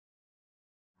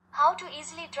How to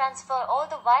easily transfer all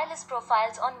the wireless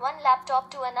profiles on one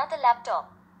laptop to another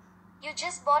laptop. You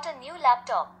just bought a new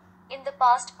laptop. In the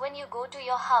past, when you go to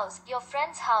your house, your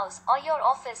friend's house, or your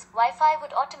office, Wi-Fi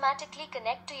would automatically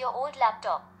connect to your old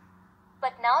laptop.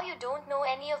 But now you don't know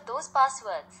any of those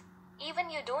passwords.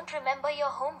 Even you don't remember your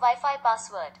home Wi-Fi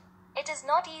password. It is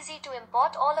not easy to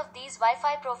import all of these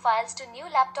Wi-Fi profiles to new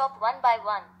laptop one by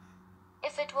one.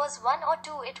 If it was 1 or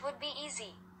 2, it would be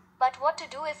easy. But what to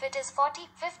do if it is 40,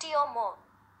 50 or more?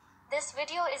 This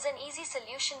video is an easy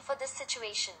solution for this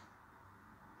situation.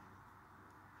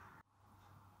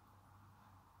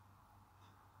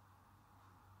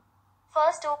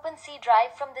 First open C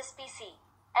drive from this PC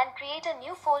and create a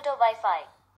new folder Wi-Fi.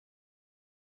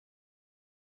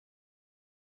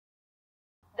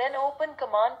 Then open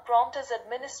command prompt as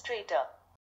administrator.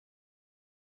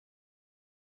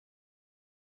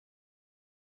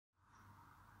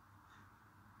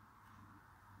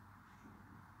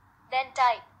 Then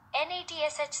type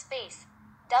NATSH space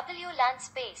WLAN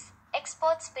space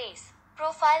export space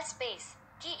profile space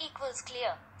key equals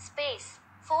clear space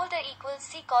folder equals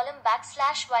C column /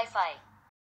 Wi-Fi.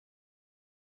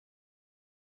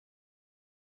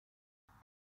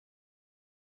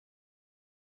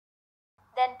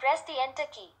 Then press the enter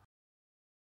key.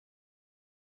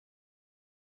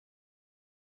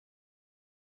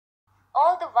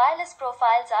 All the wireless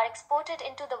profiles are exported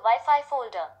into the Wi-Fi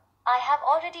folder. I have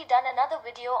already done another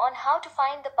video on how to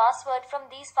find the password from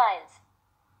these files.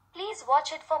 Please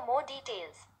watch it for more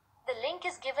details. The link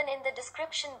is given in the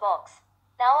description box.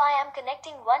 Now I am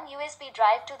connecting one USB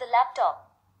drive to the laptop.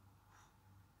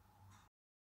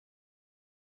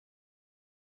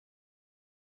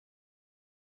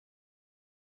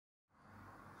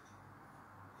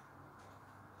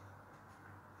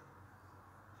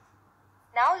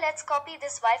 Now let's copy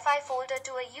this Wi-Fi folder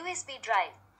to a USB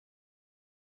drive.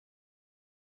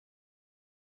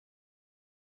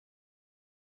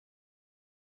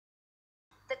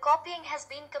 The copying has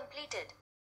been completed.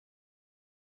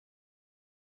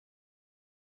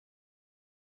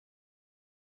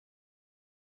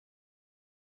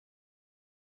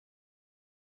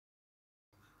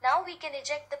 Now we can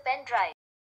eject the pen drive.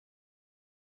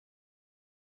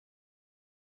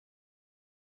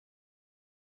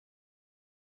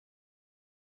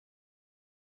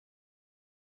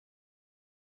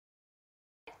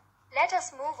 Let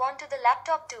us move on to the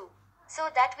laptop too, so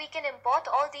that we can import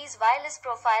all these wireless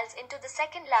profiles into the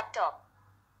second laptop.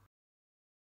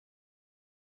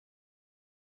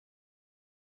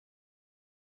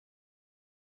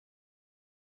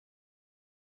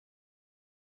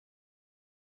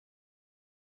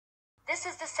 This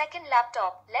is the second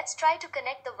laptop. Let's try to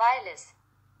connect the wireless.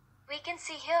 We can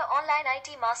see here online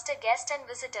IT master guest and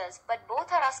visitors, but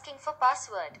both are asking for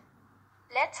password.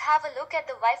 Let's have a look at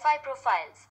the Wi-Fi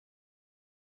profiles.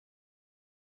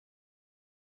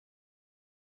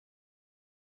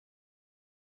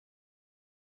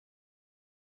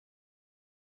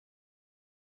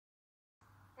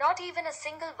 Not even a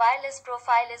single wireless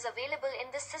profile is available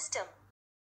in this system.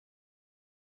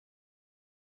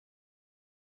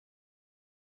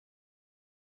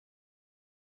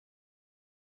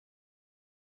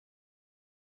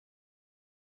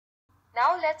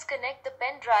 Now let's connect the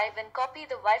pen drive and copy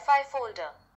the Wi-Fi folder.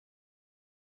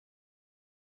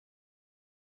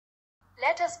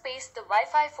 Let us paste the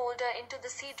Wi-Fi folder into the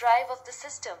C drive of the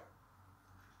system.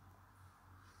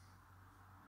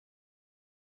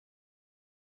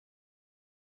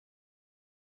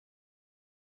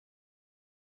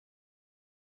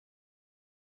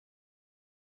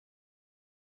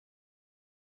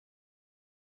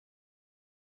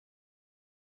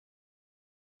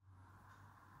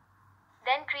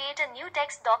 Then create a new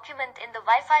text document in the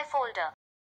Wi-Fi folder.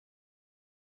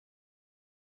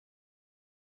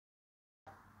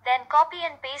 Then copy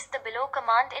and paste the below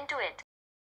command into it.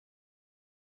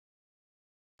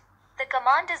 The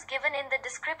command is given in the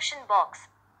description box.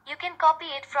 You can copy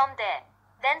it from there.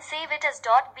 Then save it as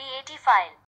 .bat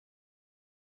file.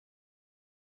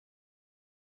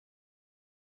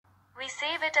 We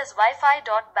save it as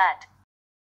wifi.bat.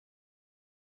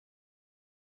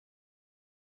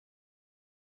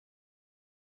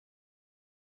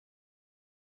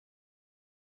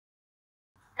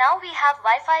 Now we have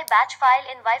Wi-Fi batch file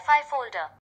in Wi-Fi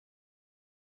folder.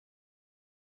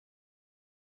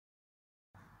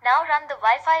 Now run the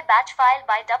Wi-Fi batch file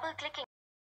by double-clicking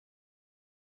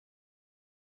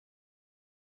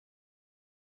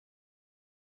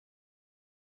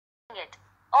it.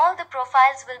 All the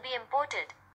profiles will be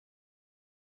imported.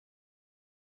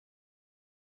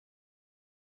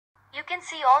 You can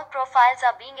see all profiles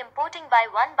are being importing by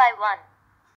one.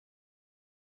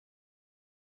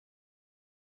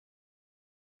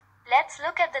 Let's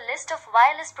look at the list of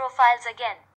wireless profiles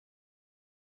again.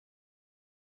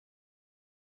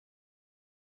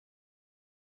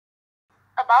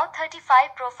 About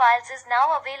 35 profiles is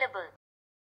now available.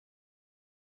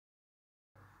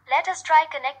 Let us try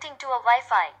connecting to a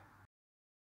Wi-Fi.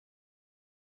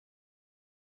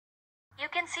 You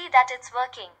can see that it's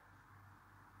working.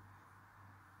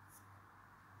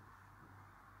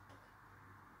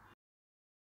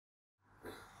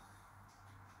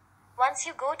 Once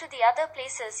you go to the other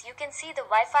places, you can see the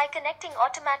Wi-Fi connecting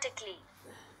automatically.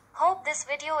 Hope this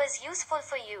video is useful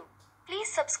for you.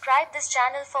 Please subscribe this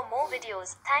channel for more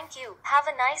videos. Thank you. Have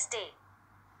a nice day.